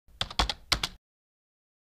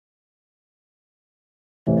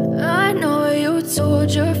you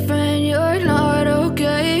told your friend you're not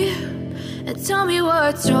okay? And tell me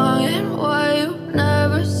what's wrong and why you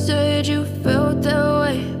never said you felt that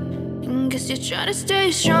way. And guess you're trying to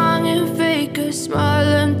stay strong and fake a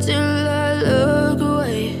smile until I look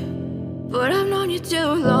away. But I've known you too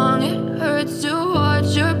long, it hurts to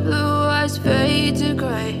watch your blue eyes fade to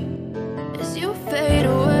grey as you fade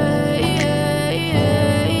away.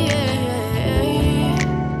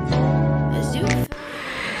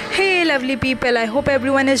 Hey lovely people, I hope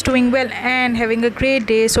everyone is doing well and having a great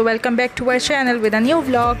day. So welcome back to our channel with a new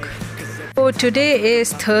vlog. So today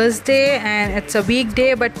is Thursday and it's a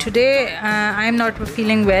weekday, but today I am not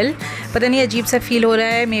feeling well. पता नहीं अजीब सा feel हो रहा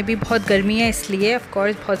है, may be बहुत गर्मी है इसलिए, ऑफ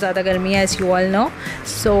कोर्स बहुत ज़्यादा गर्मी है, as you all know.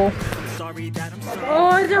 So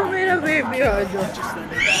और जब मेरा बेबी आ जाओ.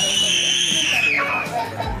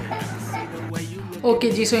 ओके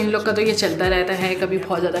जी, सो इन लोग का तो ये चलता रहता है, कभी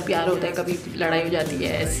बहुत ज़्यादा प्यार होता है, कभी लड़ाई हो जाती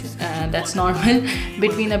है. That's normal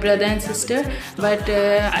between a brother and sister. But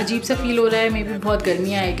अजीब सा फील हो रहा है, मे बी बहुत गर्मी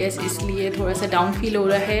है आई गेस, इसलिए थोड़ा सा डाउन फील हो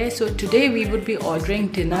रहा है. So today we would be ordering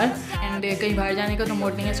dinner and कहीं बाहर जाने का तो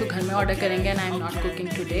मूड नहीं है, सो घर में ऑर्डर करेंगे and I am not cooking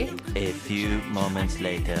today. A few moments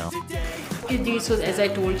later. Okay ji, so as I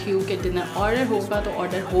told you कि डिनर ऑर्डर होगा तो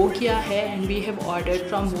ऑर्डर हो गया है and we have ordered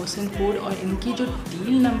from motion food. और इनकी जो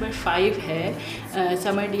डील नंबर 5 है,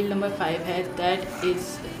 समर डील नंबर 5 है, that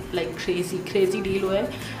is like crazy deal है.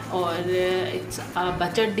 और it's a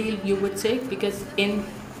budget deal you would say, because in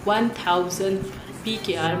 1000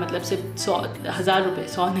 PKR मतलब सिर्फ 1,000 रुपये,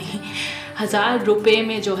 100 नहीं 1000 रुपये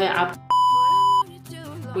में जो है आप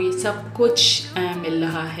को ये सब कुछ मिल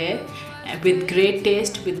रहा है with great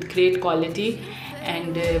taste, with great quality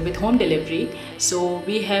and with home delivery. So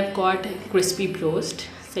we have got crispy broast.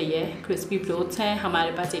 सही है, crispy broasts हैं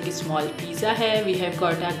हमारे पास. एक small pizza है. We have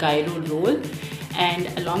got a gyro roll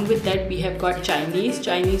and along with that we have got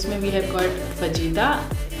Chinese में we have got Fajita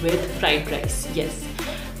with fried rice. Yes,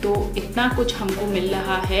 तो इतना कुछ हमको मिल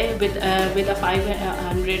रहा है with a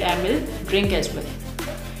 500 ml drink as well.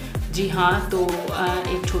 जी हाँ, तो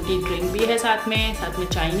एक छोटी ड्रिंक भी है साथ में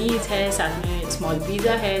चाइनीज़ है, साथ में स्मॉल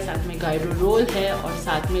पिज़्ज़ा है, साथ में गाइडो रोल है और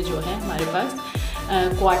साथ में जो है हमारे पास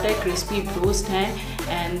क्वार्टर क्रिस्पी ब्रोस्ट हैं.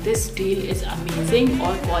 And this deal is amazing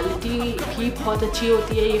और क्वालिटी भी बहुत अच्छी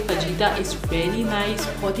होती है. ये फजीता इज़ वेरी नाइस,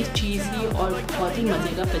 बहुत ही चीज़ी और बहुत ही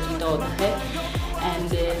मज़े का फजीता होता है.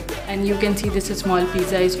 And you can see this small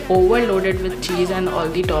pizza is overloaded with cheese and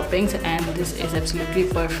all the toppings and this is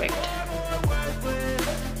absolutely perfect.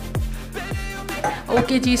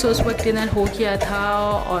 Okay जी, सो उस वक्त डिनर हो गया था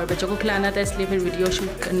और बच्चों को खिलाना था, इसलिए फिर वीडियो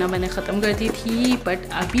शूट करना मैंने ख़त्म कर दी थी. बट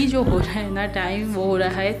अभी जो हो रहा है ना टाइम, वो हो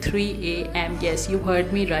रहा है 3 AM. Yes, you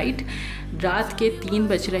heard me right, रात के 3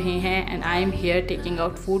 बज रहे हैं and I am here taking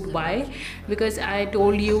out food. Y? Because I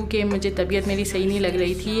told you कि मुझे तबीयत मेरी सही नहीं लग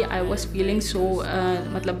रही थी. आई वॉज फीलिंग सो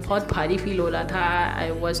मतलब बहुत भारी फील हो रहा था. I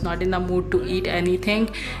was not in the mood to eat any thing.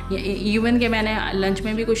 Even कि मैंने लंच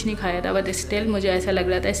में भी कुछ नहीं खाया था, बट स्टिल मुझे ऐसा लग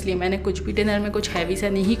रहा था, इसलिए मैंने कुछ भी डिनर में कुछ हैवी सा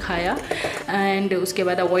नहीं खाया एंड उसके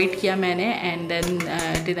बाद अवॉइड किया मैंने. एंड देन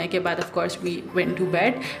डिनर के बाद of course we went to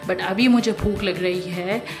bed. But अभी मुझे भूख लग रही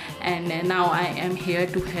है and now I am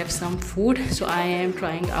here to have some food. So I am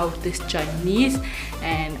trying out this Chinese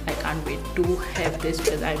and I can't wait to have this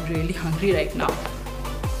because I'm really hungry right now.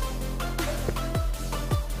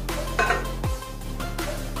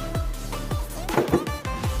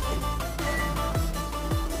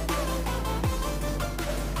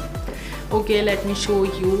 Okay, let me show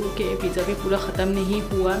you कि pizza भी पूरा ख़त्म नहीं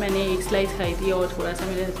हुआ. मैंने एक slice खाई थी और थोड़ा सा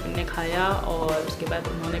मेरे हस्बैंड ने खाया और उसके बाद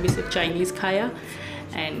उन्होंने भी सिर्फ चाइनीज़ खाया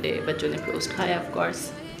एंड बच्चों ने ब्रोस्ट खाया of course.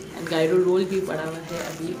 And Guido role भी पड़ा हुआ है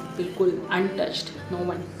अभी बिल्कुल untouched. No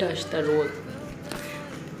one touch the role.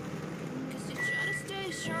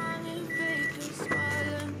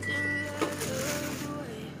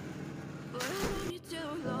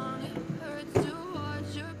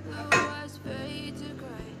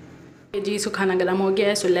 जी, सो खाना गर्म हो गया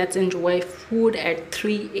है, so let's enjoy food at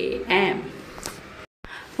 3 AM.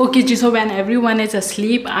 Okay ji, so when everyone is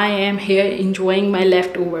asleep, I am here enjoying my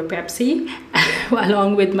leftover Pepsi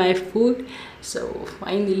along with my food. So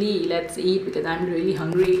finally let's eat because I'm really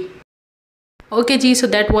hungry. Okay ji, so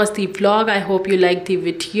that was the vlog. I hope you liked the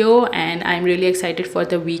video and I'm really excited for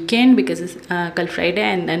the weekend because it's कल Friday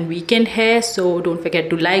and then weekend है. So don't forget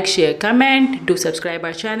to like, share, comment, do subscribe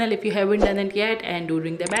our channel if you haven't done it yet and do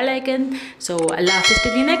ring the bell icon. So Allah Hafiz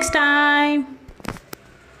till the next time.